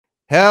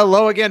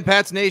Hello again,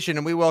 Pats Nation,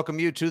 and we welcome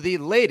you to the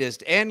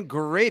latest and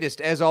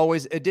greatest, as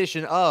always,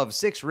 edition of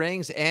Six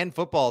Rings and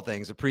Football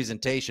Things, a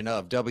presentation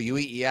of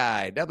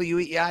WEEI,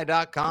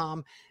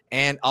 WEEI.com,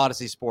 and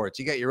Odyssey Sports.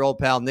 You got your old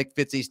pal Nick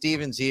Fitzy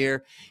Stevens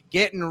here,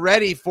 getting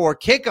ready for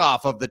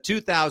kickoff of the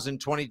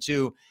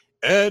 2022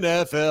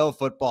 NFL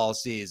football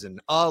season,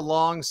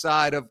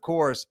 alongside, of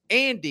course,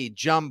 Andy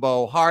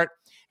Jumbo Hart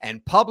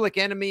and public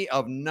enemy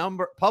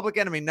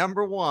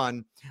number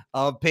one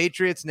of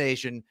Patriots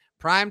Nation,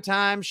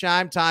 primetime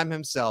Shime Time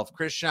himself,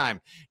 Chris Shime.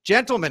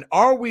 Gentlemen,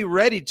 are we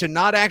ready to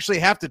not actually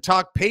have to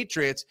talk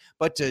Patriots,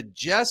 but to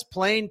just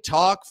plain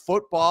talk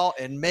football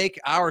and make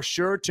our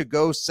sure to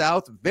go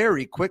south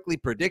very quickly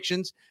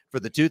predictions for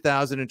the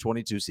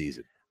 2022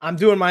 season? I'm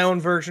doing my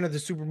own version of the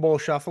Super Bowl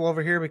shuffle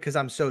over here because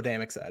I'm so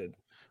damn excited.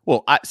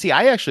 Well, I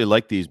actually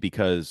like these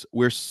because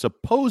we're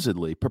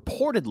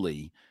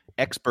purportedly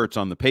experts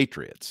on the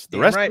Patriots. The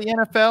rest of the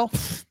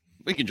NFL,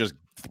 we can just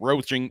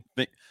throw.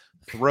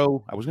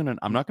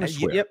 I'm not going to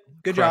swear. Yep.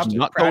 Good job. I'm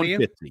not going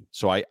 50.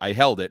 So I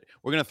held it.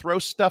 We're going to throw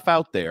stuff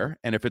out there.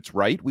 And if it's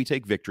right, we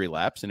take victory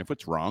laps. And if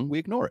it's wrong, we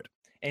ignore it.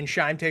 And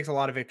Shime takes a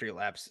lot of victory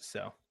laps.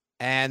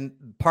 And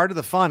part of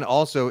the fun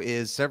also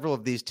is several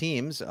of these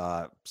teams,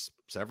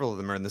 several of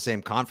them are in the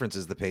same conference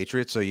as the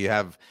Patriots. So you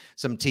have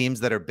some teams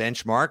that are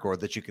benchmark or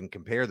that you can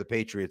compare the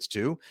Patriots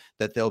to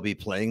that they'll be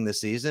playing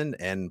this season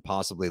and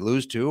possibly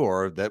lose to,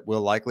 or that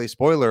will likely,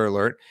 spoiler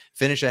alert,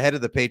 finish ahead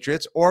of the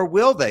Patriots. Or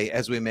will they,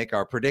 as we make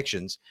our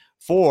predictions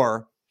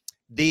for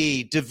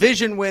the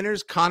division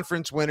winners,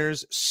 conference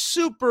winners,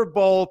 Super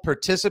Bowl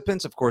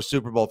participants, of course,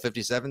 Super Bowl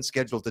 57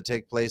 scheduled to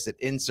take place at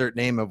insert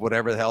name of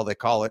whatever the hell they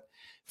call it,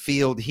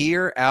 field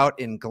here out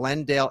in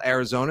Glendale,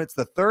 Arizona. It's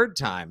the third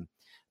time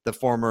the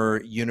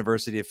former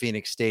University of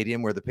Phoenix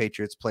Stadium, where the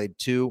Patriots played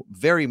two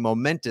very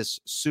momentous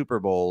Super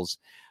Bowls,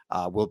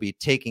 will be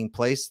taking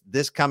place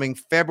this coming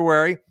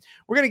February.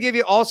 We're going to give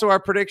you also our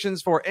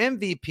predictions for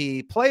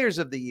MVP, Players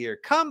of the Year,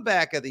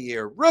 Comeback of the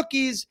Year,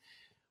 Rookies,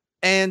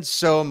 and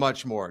so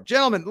much more.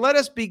 Gentlemen, let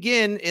us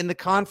begin in the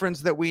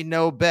conference that we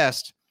know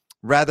best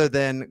rather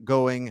than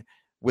going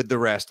with the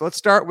rest. Let's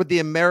start with the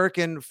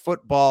American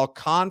Football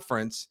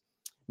Conference.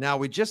 Now,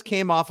 we just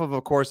came off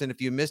of course, and if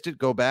you missed it,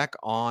 go back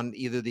on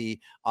either the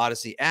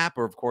Odyssey app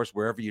or, of course,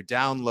 wherever you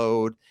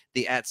download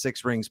the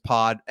 @6Rings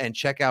pod and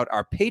check out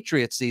our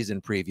Patriots season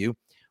preview,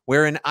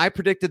 wherein I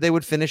predicted they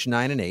would finish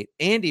 9-8.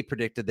 Andy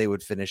predicted they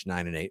would finish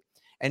 9-8.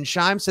 And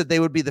Shime said they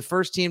would be the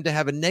first team to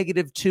have a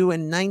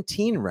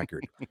 -2-19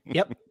 record.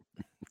 Yep.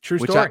 True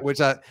story.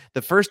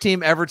 The first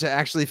team ever to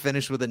actually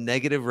finish with a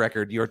negative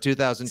record, your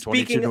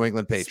 2022 New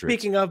England Patriots.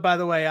 Speaking of, by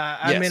the way,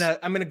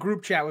 I'm in a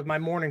group chat with my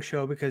morning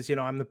show because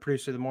I'm the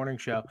producer of the morning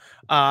show.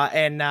 I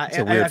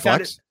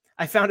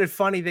found it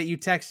funny that you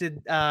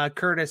texted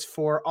Curtis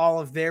for all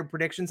of their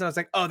predictions. I was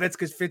like, oh, that's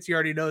because Fitzy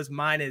already knows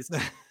mine is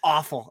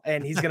awful,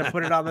 and he's gonna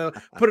put it on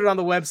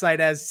the website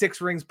as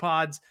 6Rings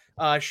Pods.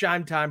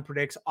 Shime Time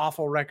predicts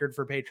awful record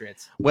for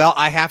Patriots. Well,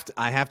 I have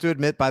to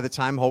admit, by the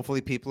time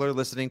hopefully people are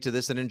listening to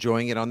this and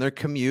enjoying it on their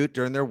commute,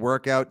 during their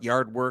workout,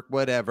 yard work,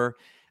 whatever,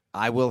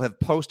 I will have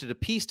posted a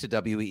piece to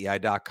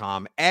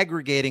WEEI.com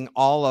aggregating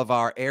all of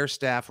our air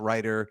staff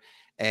writer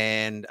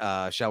and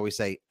shall we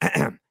say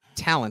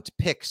talent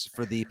picks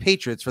for the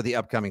Patriots for the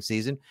upcoming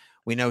season.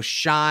 We know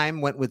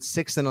Shime went with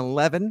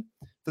 6-11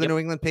 for the New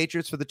England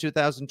Patriots for the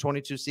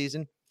 2022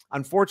 season.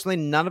 Unfortunately,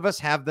 none of us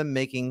have them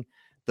making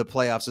the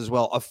playoffs as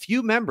well. A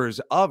few members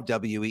of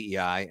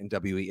WEEI and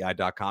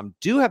WEEI.com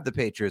do have the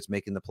Patriots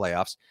making the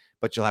playoffs,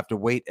 but you'll have to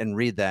wait and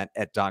read that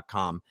at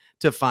 .com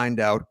to find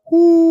out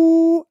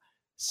who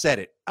said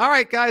it. All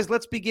right, guys,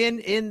 let's begin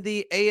in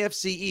the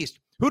AFC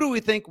East. Who do we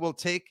think will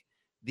take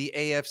the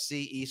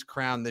AFC East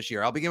crown this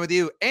year? I'll begin with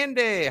you,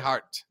 Andy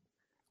Hart.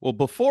 Well,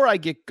 before I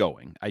get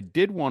going, I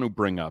did want to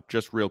bring up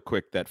just real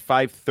quick that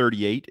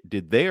 538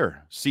 did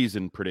their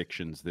season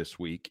predictions this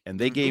week, and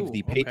they gave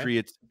the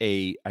Patriots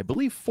I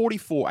believe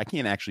 44, I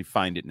can't actually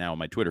find it now on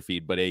my Twitter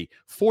feed, but a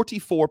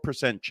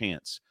 44%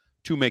 chance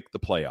to make the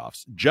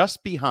playoffs,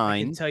 just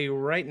behind, I can tell you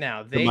right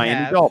now, the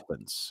Miami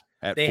Dolphins.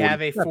 They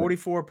have a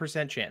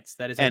 44% chance.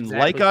 That is and exactly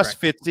like correct. Us,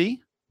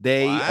 Fitzy,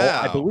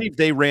 I believe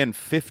they ran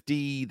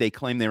 50. They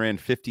claim they ran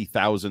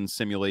 50,000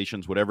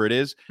 simulations, whatever it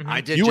is. Mm-hmm.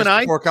 I did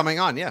before coming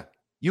on. Yeah.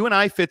 You and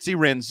I, Fitzy,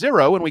 ran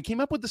 0, and we came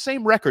up with the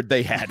same record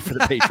they had for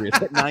the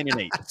Patriots at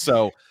 9-8.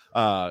 So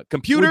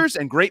computers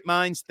and great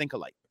minds think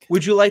alike.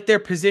 Would you like their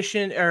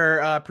position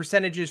or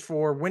percentages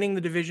for winning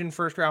the division,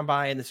 first round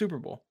bye, in the Super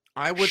Bowl?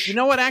 I would. You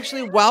know what?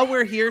 Actually, while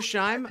we're here,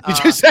 Shime,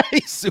 did you say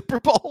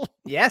Super Bowl?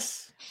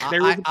 Yes,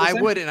 I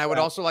would, and I would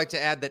also like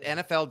to add that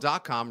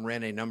NFL.com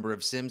ran a number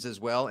of sims as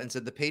well, and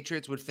said the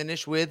Patriots would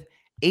finish with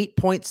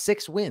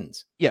 8.6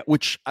 wins. Yeah,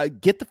 which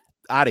get the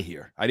out of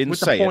here. I didn't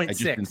say it. I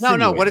just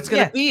no. What it's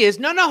going to be is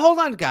no. Hold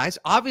on, guys.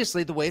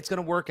 Obviously, the way it's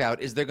going to work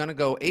out is they're going to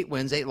go 8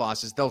 wins, 8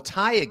 losses. They'll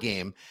tie a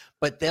game,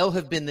 but they'll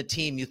have been the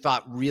team you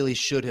thought really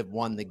should have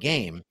won the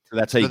game. So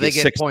that's how you get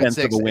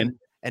 6/10 of a win.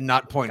 And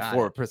not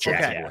 0.4%.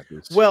 Okay.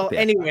 Well,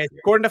 anyways,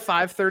 according to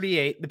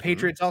 538, the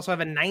Patriots also have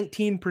a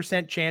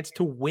 19% chance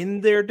to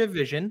win their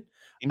division.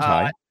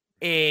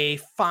 a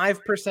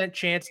 5%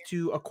 chance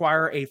to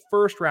acquire a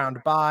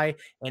first-round bye,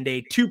 and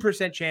a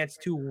 2% chance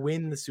to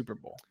win the Super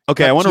Bowl.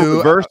 Okay, I want to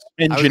reverse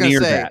engineer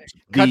that.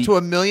 Cut to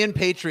a million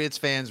Patriots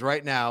fans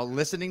right now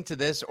listening to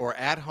this or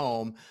at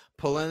home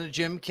pulling a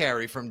Jim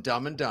Carrey from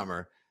Dumb and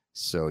Dumber.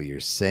 So you're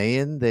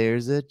saying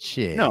there's a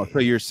chance? No, so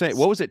you're saying,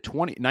 what was it,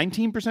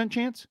 19%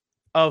 chance?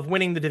 Of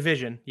winning the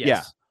division, yes.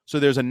 Yeah. So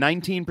there's a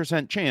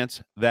 19%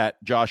 chance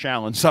that Josh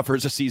Allen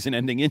suffers a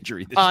season-ending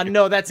injury this year.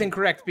 No, that's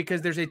incorrect,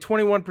 because there's a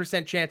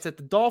 21% chance that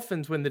the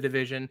Dolphins win the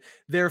division.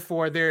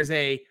 Therefore, there's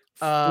a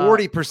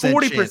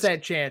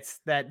 40% chance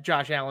that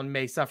Josh Allen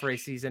may suffer a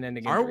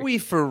season-ending injury. Are we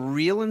for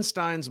real in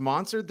Stein's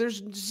monster?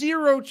 There's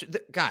zero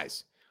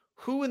guys.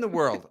 Who in the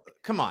world?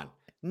 Come on.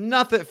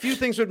 Nothing. Few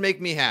things would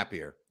make me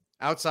happier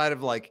outside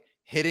of like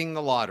hitting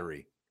the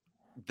lottery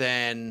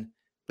than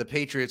the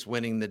Patriots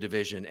winning the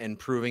division and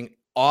proving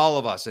all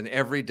of us and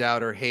every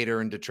doubter,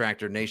 hater, and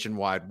detractor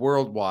nationwide,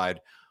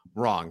 worldwide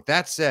wrong.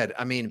 That said,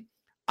 I mean,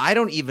 I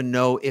don't even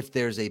know if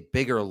there's a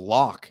bigger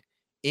lock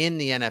in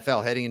the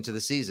NFL heading into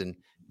the season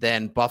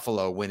than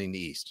Buffalo winning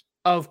the East.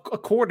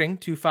 According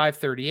to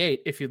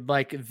 538, if you'd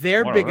like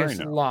their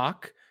biggest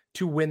lock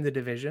to win the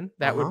division,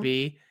 that would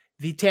be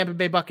the Tampa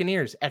Bay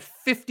Buccaneers at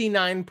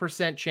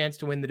 59% chance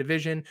to win the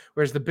division,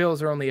 whereas the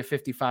Bills are only a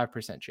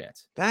 55%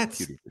 chance.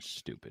 That's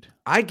stupid.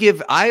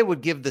 I would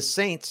give the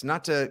Saints,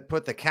 not to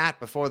put the cat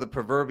before the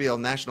proverbial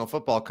National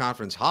Football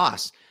Conference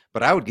Haas,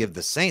 but I would give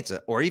the Saints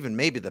or even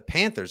maybe the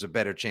Panthers a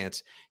better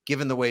chance,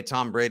 given the way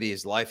Tom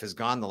Brady's life has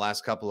gone the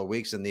last couple of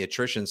weeks and the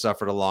attrition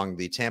suffered along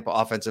the Tampa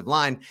offensive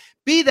line.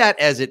 Be that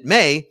as it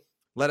may,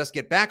 let us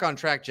get back on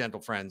track,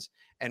 gentle friends,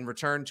 and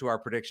return to our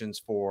predictions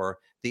for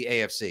the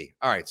AFC.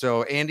 All right.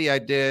 So, Andy,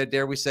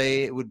 dare we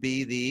say it would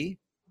be the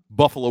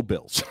Buffalo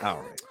Bills.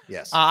 All right.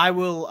 Yes. I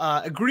will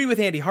agree with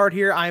Andy Hart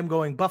here. I am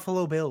going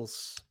Buffalo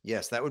Bills.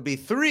 Yes, that would be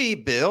 3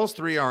 Bills,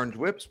 3 orange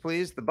whips,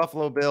 please. The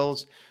Buffalo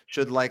Bills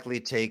should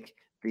likely take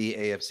the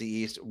AFC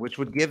East, which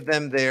would give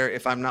them their,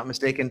 if I'm not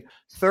mistaken,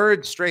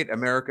 3rd straight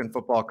American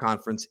Football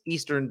Conference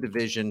Eastern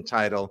Division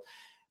title.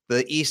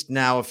 The East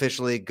now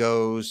officially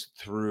goes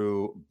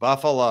through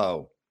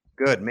Buffalo.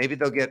 Good. Maybe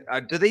they'll get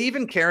do they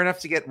even care enough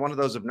to get one of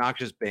those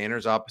obnoxious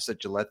banners opposite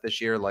Gillette this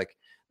year, like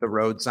the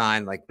road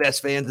sign, like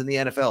best fans in the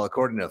NFL,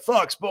 according to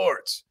Fox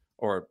Sports?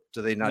 Or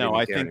do they not even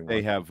care I think anymore?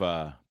 They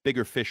have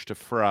bigger fish to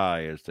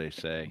fry, as they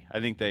say.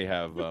 I think they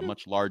have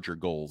much larger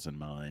goals in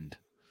mind.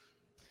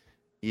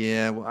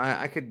 Yeah, well,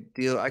 I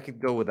could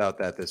go without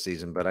that this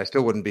season, but I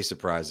still wouldn't be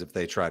surprised if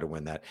they try to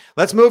win that.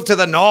 Let's move to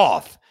the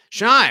North.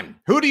 Shime,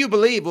 who do you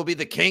believe will be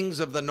the kings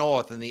of the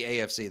North in the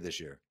AFC this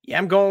year? Yeah,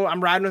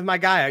 I'm riding with my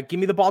guy. Give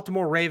me the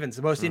Baltimore Ravens,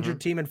 the most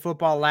injured team in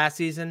football last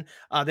season.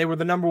 They were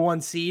the number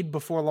 1 seed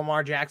before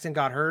Lamar Jackson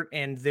got hurt,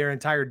 and their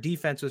entire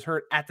defense was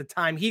hurt at the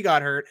time he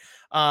got hurt.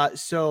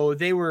 So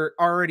they were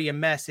already a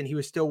mess, and he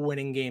was still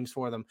winning games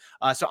for them.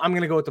 So I'm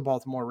going to go with the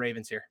Baltimore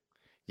Ravens here.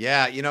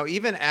 Yeah,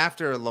 even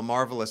after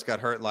LaMarvelous got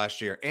hurt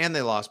last year and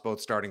they lost both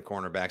starting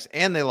cornerbacks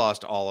and they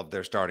lost all of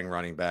their starting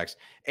running backs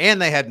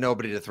and they had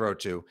nobody to throw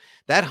to,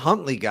 that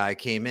Huntley guy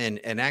came in,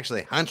 and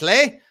actually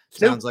Huntley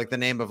sounds like the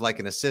name of like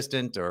an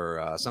assistant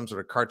or some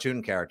sort of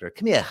cartoon character.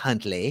 Come here,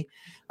 Huntley.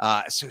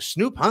 So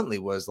Snoop Huntley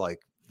was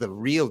like the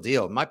real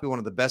deal. Might be one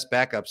of the best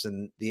backups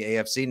in the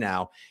AFC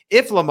now.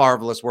 If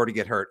LaMarvelous were to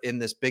get hurt in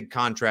this big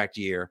contract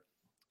year,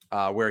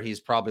 where he's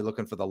probably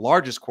looking for the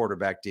largest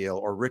quarterback deal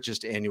or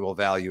richest annual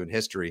value in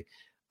history,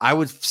 I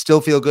would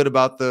still feel good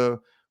about the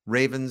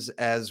Ravens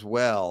as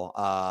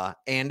well.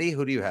 Andy,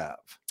 who do you have?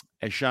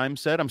 As Shime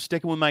said, I'm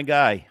sticking with my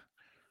guy,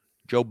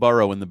 Joe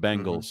Burrow and the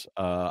Bengals.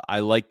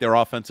 I like their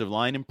offensive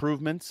line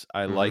improvements.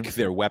 I like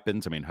their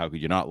weapons. I mean, how could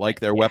you not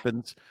like their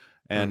weapons?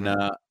 And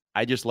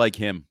I just like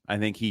him. I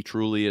think he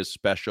truly is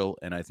special,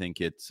 and I think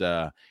it's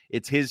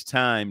his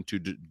time to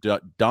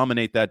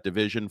dominate that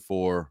division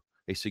for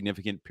a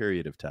significant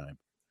period of time.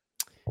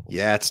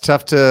 Yeah, it's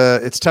tough to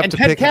Ted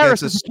pick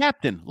Karras is the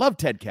captain. Love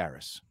Ted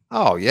Karras.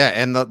 Oh yeah,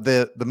 and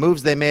the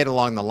moves they made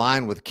along the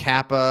line with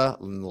Kappa,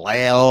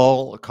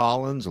 Lyle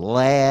Collins,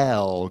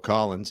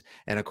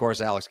 and of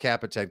course Alex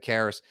Kappa, Ted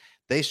Karras,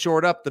 they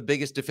shored up the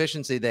biggest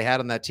deficiency they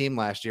had on that team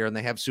last year, and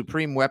they have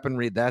supreme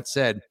weaponry. That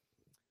said,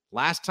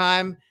 last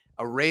time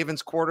a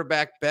Ravens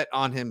quarterback bet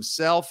on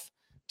himself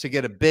to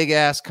get a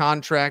big-ass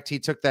contract, he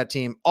took that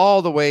team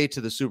all the way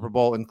to the Super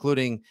Bowl,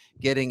 including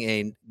getting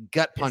a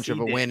gut punch of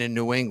a win in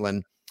New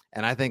England.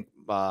 And I think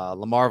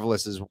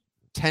LaMarvelous is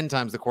 10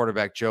 times the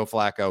quarterback Joe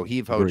Flacco,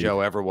 heave-ho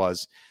Joe, ever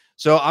was.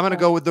 So I'm going to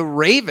go with the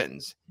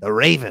Ravens. The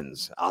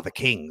Ravens are the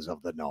kings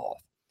of the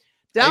North.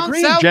 I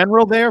agree in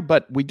general there,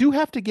 but we do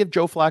have to give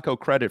Joe Flacco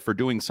credit for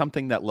doing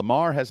something that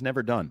Lamar has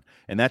never done,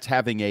 and that's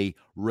having a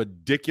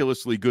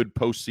ridiculously good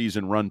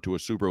postseason run to a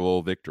Super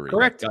Bowl victory.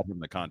 Correct. That got him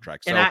the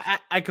contract. So and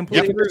I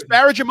completely you can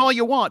disparage him all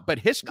you want, but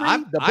history.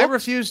 I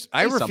refuse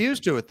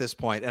to at this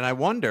point, and I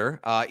wonder,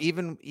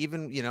 even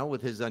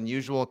with his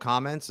unusual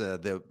comments,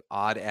 the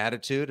odd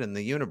attitude, and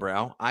the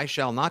unibrow, I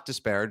shall not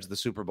disparage the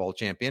Super Bowl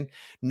champion.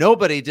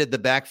 Nobody did the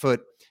back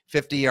foot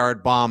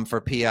 50-yard bomb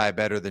for PI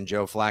better than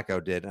Joe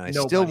Flacco did. And I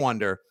still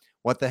wonder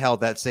what the hell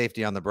that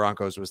safety on the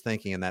Broncos was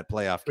thinking in that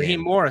playoff game.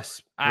 Raheem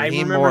Morris. I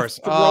Raheem remember Morris.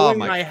 throwing Oh,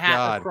 my my hat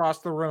God. across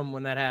the room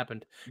when that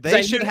happened.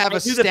 They should have a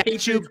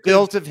statue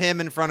built of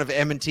him in front of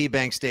M&T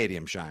Bank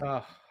Stadium,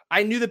 Shine.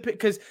 I knew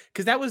because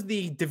that was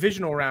the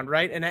divisional round,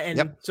 right?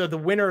 And so the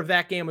winner of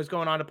that game was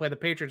going on to play the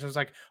Patriots. I was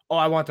like, oh,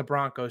 I want the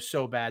Broncos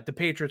so bad. The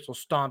Patriots will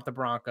stomp the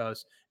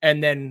Broncos.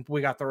 And then we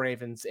got the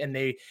Ravens, and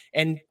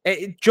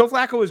Joe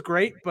Flacco was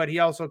great, but he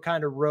also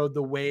kind of rode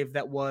the wave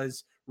that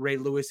was Ray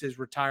Lewis's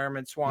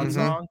retirement swan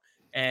song.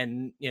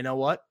 And you know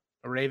what?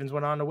 The Ravens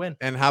went on to win.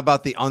 And how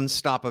about the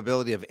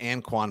unstoppability of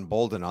Anquan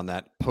Bolden on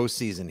that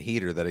postseason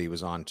heater that he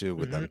was on too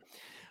with them?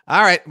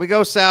 All right, we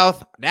go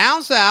south,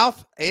 down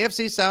south,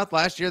 AFC South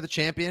last year, the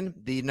champion,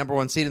 the number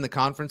 1 seed in the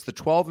conference, the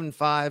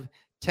 12-5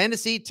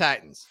 Tennessee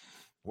Titans.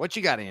 What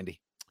you got,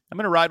 Andy? I'm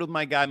going to ride with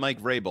my guy,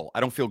 Mike Vrabel. I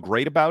don't feel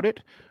great about it.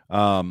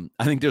 I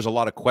think there's a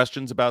lot of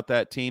questions about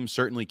that team.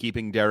 Certainly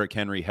keeping Derrick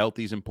Henry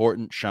healthy is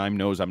important. Shime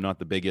knows I'm not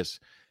the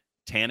biggest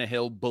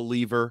Tannehill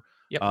believer.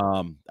 Yep.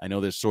 I know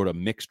there's sort of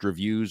mixed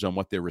reviews on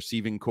what their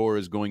receiving core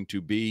is going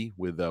to be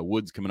with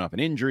Woods coming off an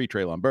injury,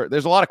 Treylon Burks.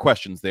 There's a lot of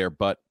questions there,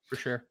 but for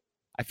sure,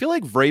 I feel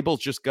like Vrabel's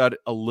just got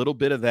a little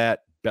bit of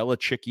that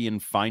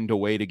Belichickian find a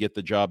way to get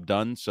the job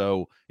done.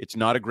 So it's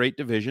not a great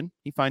division.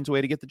 He finds a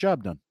way to get the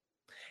job done.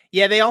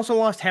 Yeah, they also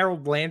lost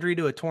Harold Landry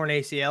to a torn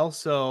ACL,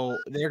 so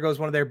there goes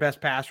one of their best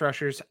pass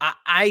rushers.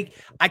 I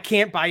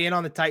can't buy in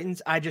on the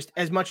Titans. I just,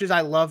 as much as I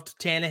loved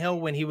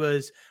Tannehill when he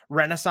was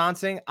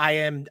renaissancing, I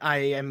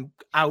am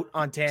out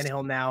on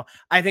Tannehill now.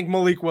 I think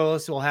Malik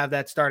Willis will have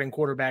that starting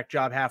quarterback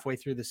job halfway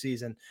through the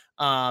season.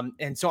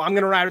 And so I'm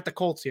going to ride with the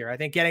Colts here. I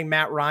think getting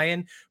Matt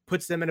Ryan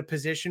puts them in a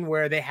position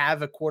where they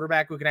have a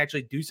quarterback who can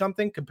actually do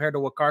something compared to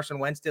what Carson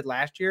Wentz did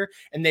last year.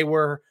 And they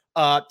were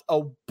a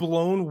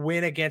blown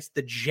win against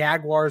the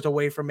Jaguars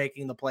away from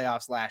making the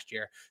playoffs last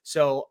year.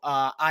 So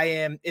I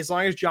am, as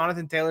long as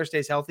Jonathan Taylor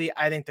stays healthy,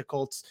 I think the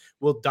Colts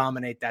will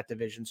dominate that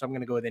division. So I'm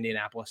going to go with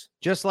Indianapolis.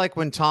 Just like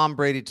when Tom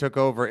Brady took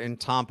over in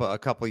Tampa a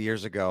couple of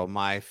years ago,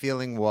 my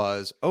feeling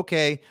was,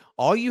 okay,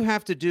 all you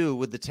have to do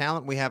with the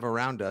talent we have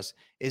around us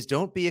is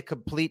don't be a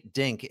complete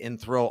dink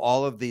and throw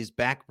all of these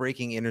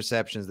back-breaking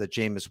interceptions that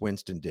Jameis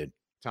Winston did.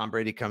 Tom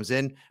Brady comes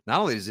in. Not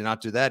only does he not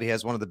do that, he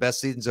has one of the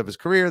best seasons of his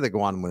career. They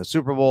go on and win a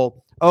Super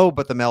Bowl. Oh,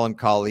 but the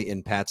melancholy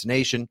in Pat's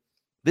Nation.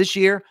 This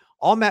year,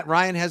 all Matt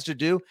Ryan has to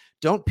do,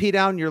 don't pee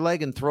down your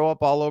leg and throw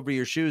up all over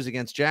your shoes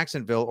against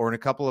Jacksonville or in a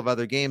couple of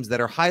other games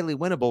that are highly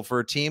winnable for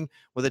a team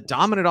with a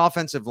dominant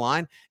offensive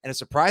line and a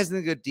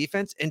surprisingly good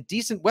defense and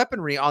decent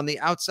weaponry on the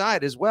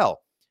outside as well.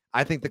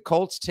 I think the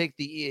Colts take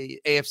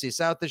the AFC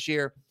South this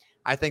year.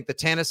 I think the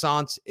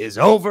Tennessee is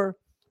over.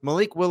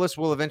 Malik Willis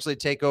will eventually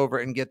take over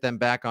and get them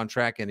back on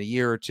track in a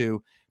year or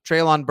two.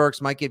 Treylon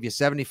Burks might give you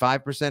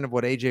 75% of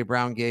what A.J.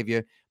 Brown gave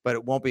you, but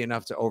it won't be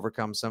enough to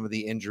overcome some of the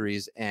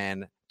injuries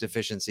and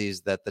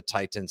deficiencies that the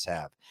Titans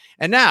have.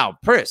 And now,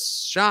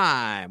 Pris,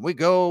 Shime, we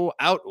go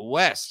out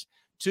west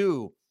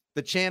to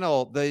the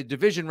channel, the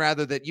division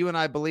rather, that you and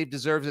I believe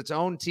deserves its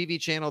own TV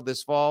channel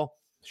this fall.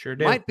 Sure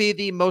do. Might be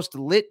the most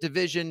lit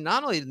division,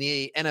 not only in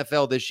the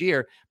NFL this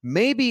year,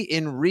 maybe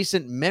in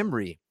recent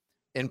memory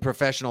in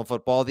professional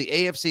football, the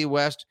AFC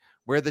West,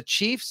 where the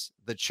Chiefs,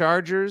 the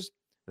Chargers,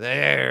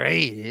 the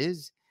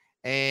Raiders,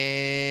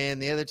 and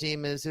the other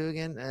team is who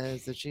again?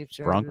 Is the Chiefs?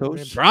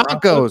 Broncos.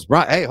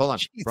 Hey, hold on.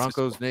 Jesus.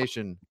 Broncos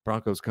Nation,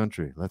 Broncos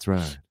Country. Let's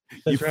ride.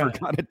 You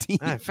forgot a team.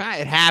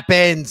 It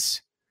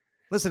happens.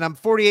 Listen, I'm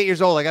 48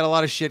 years old. I got a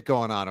lot of shit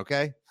going on.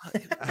 Okay.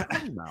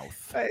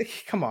 Mouth.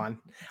 Come on.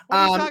 What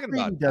are you talking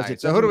about?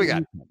 Right, so who do we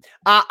got?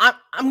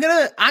 I'm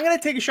gonna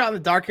take a shot in the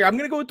dark here. I'm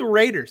gonna go with the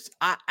Raiders.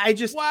 I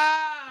just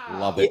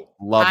love it.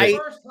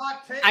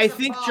 I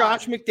think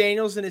Josh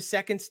McDaniels in his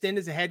second stint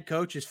as a head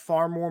coach is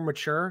far more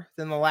mature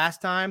than the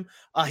last time.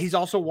 He's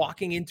also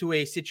walking into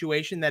a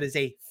situation that is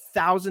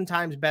 1,000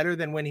 times better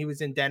than when he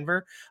was in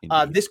Denver.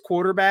 This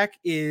quarterback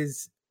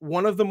is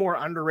one of the more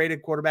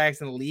underrated quarterbacks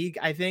in the league,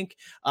 I think.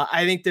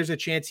 I think there's a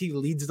chance he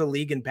leads the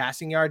league in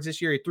passing yards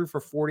this year. He threw for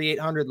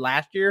 4,800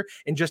 last year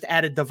and just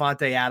added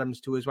Devontae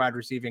Adams to his wide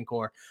receiving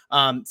core.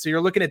 So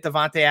you're looking at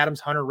Devontae Adams,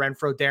 Hunter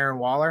Renfrow, Darren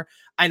Waller.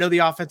 I know the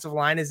offensive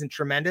line isn't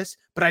tremendous,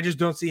 but I just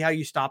don't see how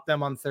you stop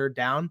them on third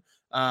down.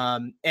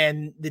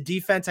 And the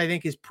defense, I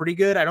think, is pretty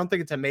good. I don't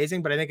think it's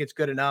amazing, but I think it's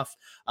good enough.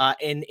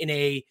 In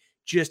a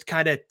just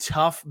kind of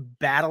tough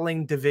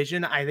battling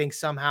division, I think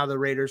somehow the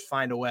Raiders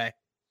find a way.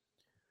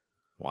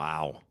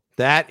 Wow.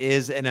 That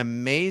is an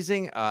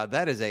amazing,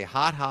 that is a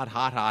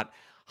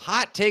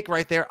hot take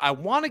right there. I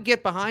want to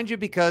get behind you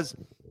because,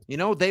 you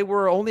know, they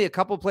were only a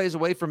couple plays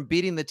away from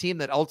beating the team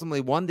that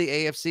ultimately won the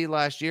AFC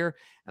last year.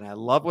 And I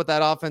love what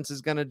that offense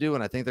is going to do.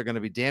 And I think they're going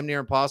to be damn near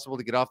impossible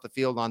to get off the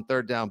field on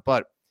third down,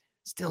 but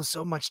still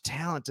so much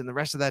talent in the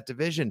rest of that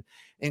division,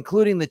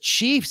 including the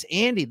Chiefs,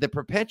 Andy, the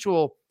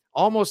perpetual,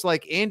 almost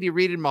like Andy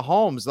Reid and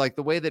Mahomes, like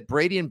the way that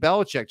Brady and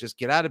Belichick just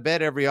get out of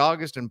bed every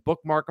August and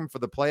bookmark them for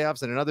the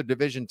playoffs and another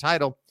division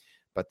title.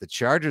 But the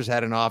Chargers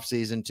had an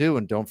offseason too.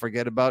 And don't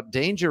forget about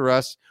Danger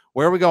Russ.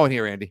 Where are we going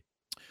here, Andy?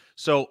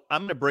 So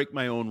I'm going to break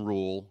my own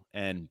rule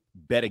and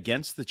bet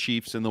against the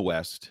Chiefs in the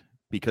West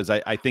because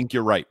I think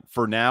you're right.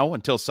 For now,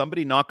 until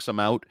somebody knocks them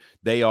out,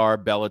 they are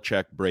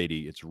Belichick,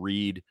 Brady. It's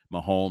Reed,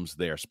 Mahomes.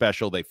 They are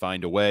special. They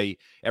find a way.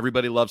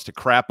 Everybody loves to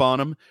crap on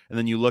them. And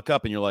then you look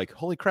up and you're like,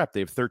 holy crap, they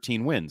have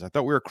 13 wins. I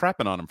thought we were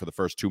crapping on them for the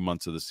first 2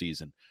 months of the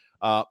season.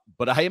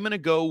 But I am going to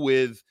go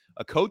with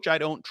a coach I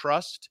don't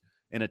trust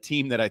and a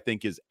team that I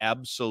think is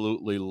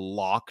absolutely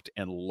locked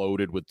and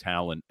loaded with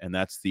talent, and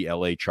that's the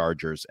LA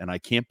Chargers. And I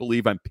can't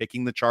believe I'm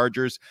picking the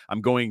Chargers.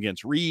 I'm going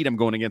against Reed. I'm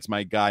going against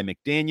my guy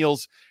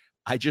McDaniels.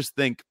 I just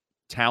think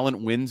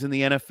talent wins in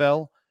the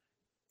NFL,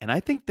 and I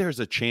think there's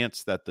a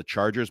chance that the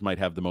Chargers might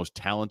have the most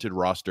talented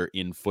roster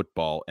in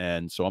football,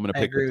 and so I'm going to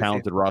pick the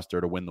talented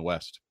roster to win the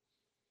West.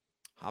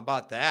 How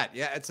about that?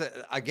 Yeah, it's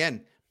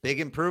again, big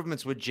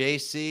improvements with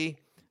JC.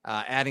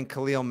 Adding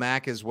Khalil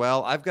Mack as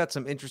well. I've got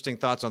some interesting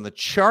thoughts on the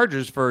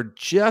Chargers for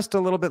just a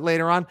little bit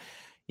later on.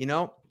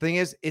 Thing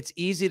is, it's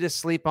easy to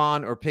sleep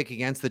on or pick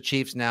against the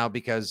Chiefs now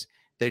because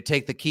they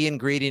take the key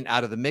ingredient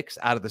out of the mix,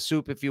 out of the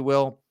soup, if you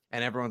will.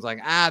 And everyone's like,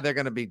 they're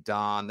going to be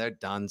done. They're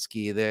done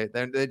ski. They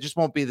just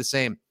won't be the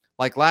same.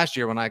 Like last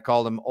year when I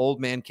called them Old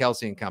Man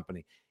Kelsey and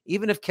company.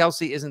 Even if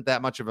Kelsey isn't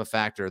that much of a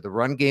factor, the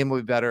run game will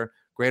be better.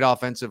 Great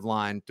offensive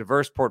line,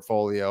 diverse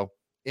portfolio,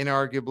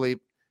 inarguably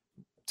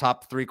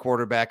top 3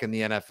 quarterback in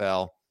the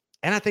NFL.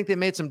 And I think they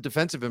made some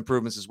defensive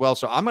improvements as well.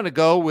 So I'm going to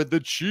go with the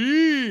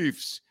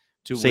Chiefs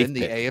to win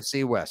the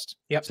AFC West.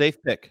 Yep.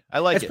 Safe pick. I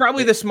like it. It's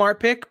probably the smart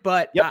pick,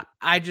 but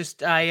I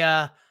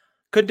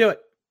couldn't do it.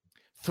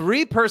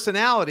 3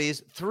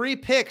 personalities, 3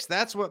 picks.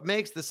 That's what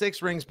makes the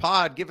Six Rings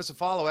Pod. Give us a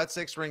follow at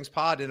Six Rings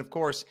Pod. And of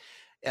course,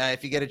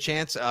 if you get a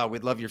chance,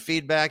 we'd love your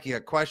feedback. You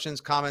got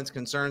questions, comments,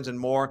 concerns, and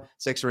more.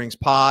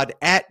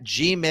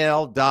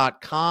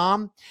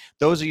 sixringspod@gmail.com.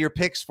 Those are your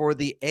picks for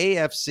the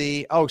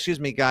AFC. Oh, excuse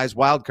me, guys.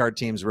 Wildcard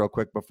teams real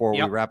quick before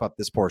we wrap up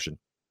this portion.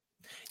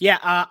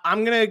 Yeah,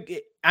 I'm gonna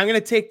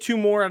take 2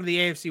 more out of the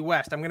AFC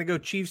West. I'm gonna go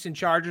Chiefs and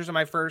Chargers on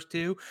my first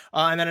 2,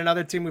 and then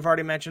another team we've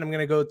already mentioned. I'm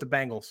gonna go with the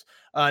Bengals.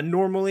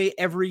 Normally,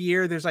 every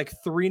year there's like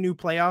 3 new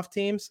playoff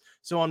teams.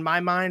 So on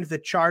my mind, the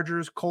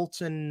Chargers,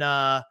 Colts, and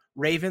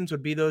Ravens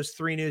would be those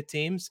 3 new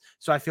teams.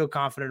 So I feel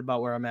confident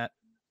about where I'm at.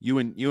 You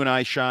and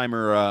I, Scheim,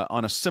 are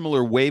on a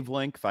similar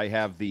wavelength. I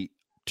have the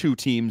 2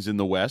 teams in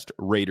the West,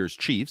 Raiders,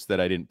 Chiefs, that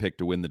I didn't pick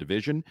to win the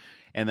division.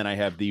 And then I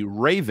have the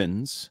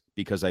Ravens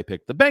because I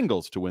picked the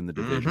Bengals to win the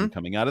division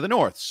coming out of the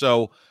North.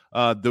 So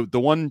the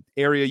one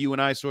area you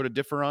and I sort of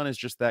differ on is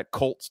just that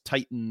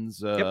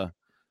Colts-Titans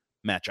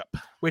matchup,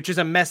 which is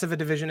a mess of a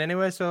division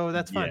anyway, so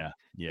that's fine.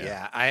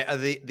 Yeah.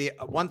 The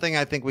one thing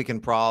I think we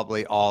can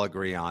probably all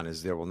agree on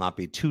is there will not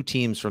be 2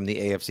 teams from the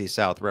AFC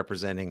South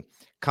representing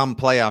come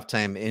playoff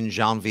time in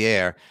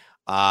Janvier.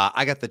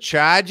 I got the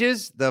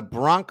Chargers, the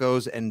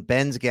Broncos, and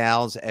Ben's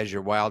Gals as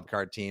your wild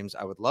card teams.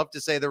 I would love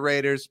to say the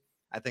Raiders.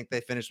 I think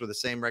they finished with the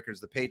same record as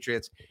the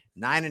Patriots,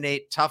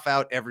 9-8, tough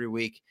out every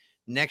week.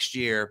 Next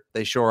year,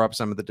 they shore up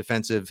some of the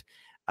defensive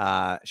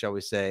shall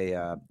we say,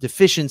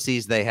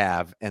 deficiencies they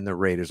have, and the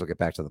Raiders will get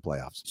back to the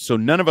playoffs. So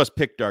none of us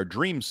picked our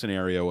dream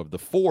scenario of the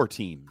 4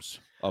 teams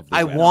of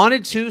the West.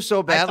 Wanted to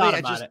so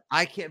badly.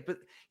 I can't, but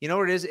you know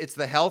what it is? It's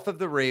the health of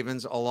the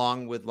Ravens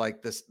along with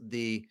like this,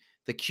 the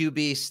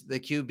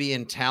QB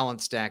and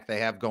talent stack they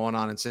have going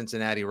on in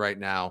Cincinnati right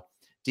now.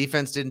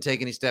 Defense didn't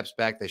take any steps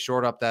back. They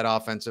shored up that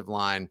offensive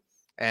line.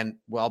 And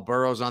while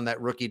Burrow's on that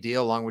rookie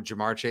deal along with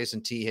Jamar Chase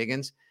and T.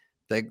 Higgins,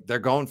 they're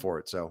going for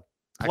it. So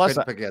plus,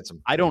 I'm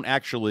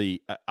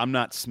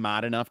not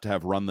smart enough to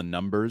have run the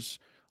numbers.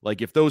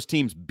 Like if those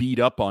teams beat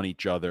up on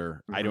each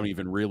other, I don't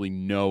even really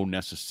know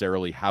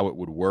necessarily how it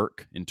would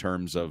work in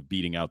terms of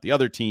beating out the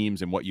other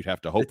teams and what you'd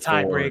have to hope for.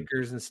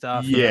 Tiebreakers and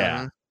stuff.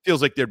 Yeah.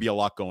 Feels like there'd be a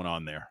lot going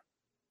on there.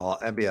 Well,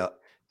 that'd be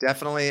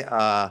definitely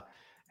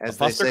as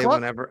they say,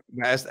 whenever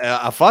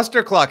a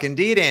fustercluck,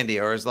 indeed, Andy,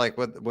 or is like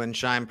when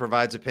Scheim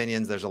provides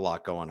opinions, there's a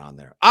lot going on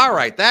there. All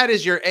right, that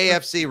is your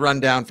AFC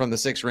rundown from the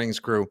Six Rings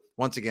crew.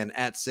 Once again,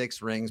 at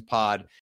Six Rings Pod.